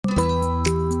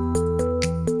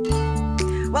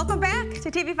Welcome back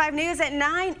to TV5 News at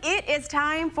 9. It is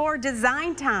time for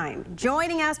Design Time.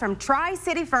 Joining us from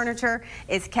Tri-City Furniture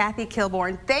is Kathy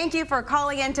Kilborn. Thank you for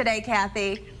calling in today,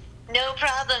 Kathy. No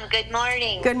problem. Good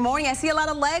morning. Good morning. I see a lot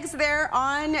of legs there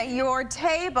on your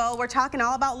table. We're talking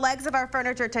all about legs of our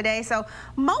furniture today. So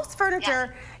most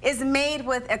furniture is made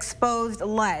with exposed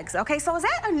legs. Okay, so is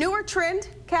that a newer trend,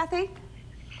 Kathy?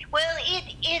 Well,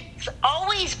 it's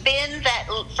always been that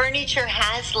furniture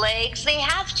has legs. They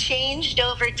have changed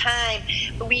over time.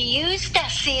 We used to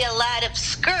see a lot of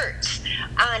skirts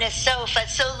on a sofa,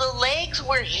 so the legs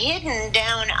were hidden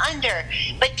down under.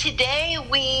 But today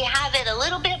we have it a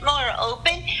little bit more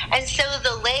open, and so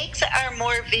the legs are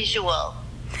more visual.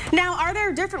 Now, are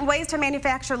there different ways to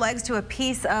manufacture legs to a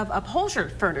piece of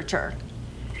upholstered furniture?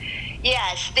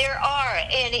 Yes, there are,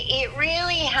 and it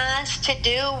really has to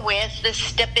do with the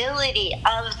stability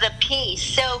of the piece.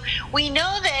 So we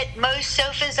know that most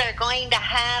sofas are going to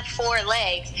have 4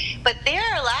 legs, but there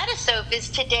are a lot of sofas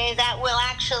today that will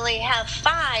actually have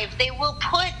 5. They will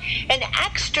put an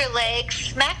extra leg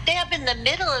smack dab in the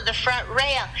middle of the front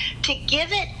rail to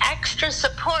give it extra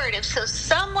support. If so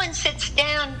someone sits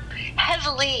down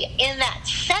heavily in that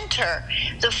center,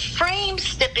 the frame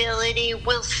stability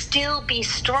will still be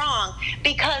strong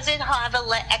because it have an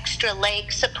extra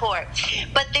leg support.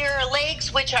 But there are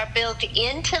legs which are built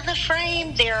into the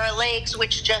frame. There are legs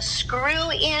which just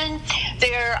screw in.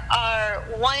 There are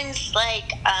ones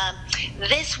like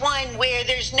this one where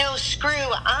there's no screw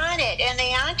on it, and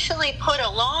they actually put a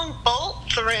long bolt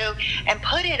through and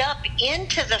put it up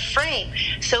into the frame.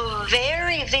 So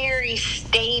very, very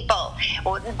stable.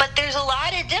 But there's a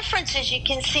lot of differences. You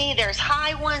can see there's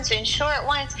high ones and short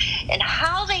ones, and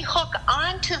how they hook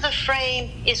onto the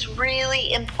frame is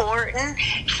really important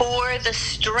for the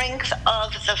strength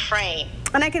of the frame.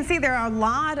 And I can see there are a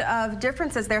lot of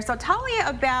differences there. So tell me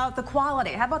about the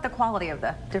quality. How about the quality of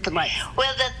the different legs?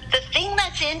 Well, the thing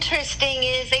that's interesting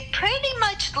is they pretty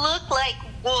much look like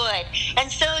wood,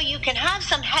 and so you can have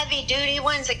some heavy duty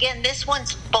ones. Again, this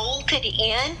one's bolted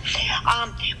in,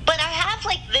 but I have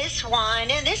like this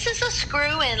one, and this is a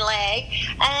screw-in leg,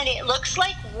 and it looks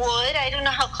like wood. I don't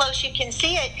know how close you can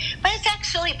see it, but it's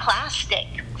actually plastic.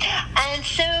 And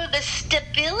so the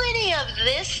stability of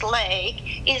this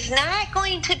leg is not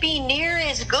going to be near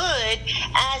as good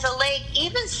as a leg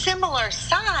even similar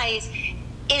size,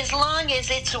 as long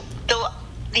as it's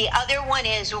the other one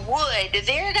is wood.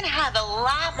 They're going to have a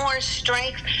lot more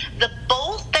strength. The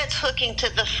bolt that's hooking to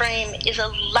the frame is a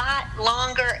lot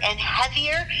longer and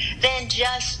heavier than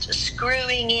just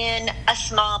screwing in a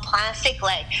small plastic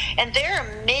leg. And there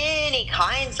are many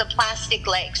kinds of plastic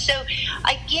legs. So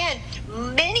again,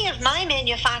 many of my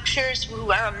manufacturers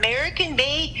who are American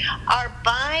made are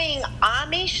buying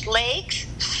Amish legs,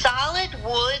 solid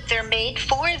wood. They're made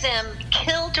for them,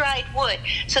 kiln-dried wood.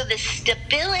 So the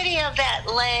stability of that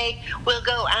leg will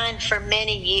go on for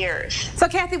many years. So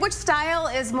Kathy, which style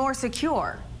is more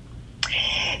secure?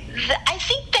 I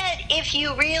think that if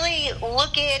you really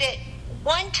look at it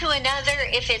one to another,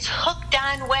 if it's hooked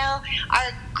on well,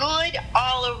 are good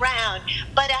all around.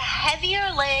 But a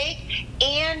heavier leg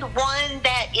and one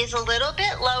that is a little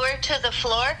bit lower to the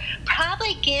floor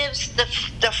probably gives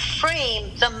the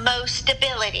frame the most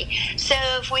stability. So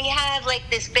if we have like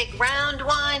this big round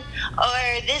one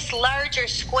or this larger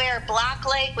square block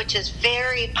leg, which is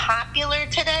very popular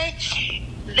today,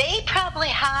 they probably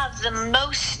have the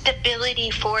most stability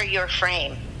for your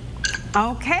frame.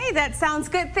 Okay, that sounds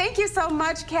good. Thank you so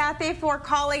much, Kathy, for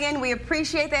calling in. We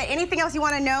appreciate that. Anything else you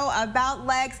want to know about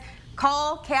legs,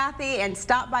 call Kathy and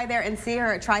stop by there and see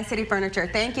her at Tri-City Furniture.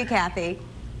 Thank you, Kathy.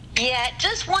 Yeah,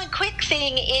 just one quick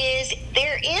thing is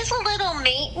there is a little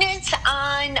maintenance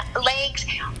on legs.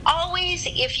 Always,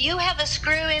 if you have a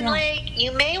screw-in leg,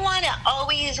 you may want to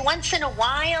always, once in a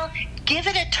while, give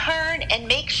it a turn and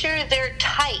make sure they're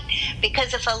tight,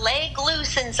 because if a leg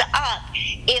loosens up,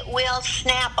 it will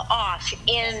snap off,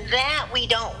 and that we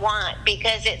don't want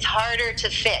because it's harder to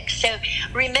fix. So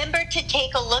remember to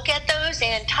take a look at those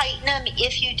and tighten them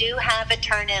if you do have a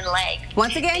turn-in leg.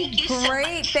 Once again,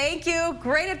 great. So thank you.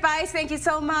 Great advice. Thank you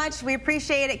so much. We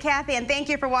appreciate it, Kathy, and thank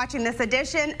you for watching this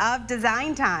edition of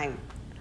Design Time.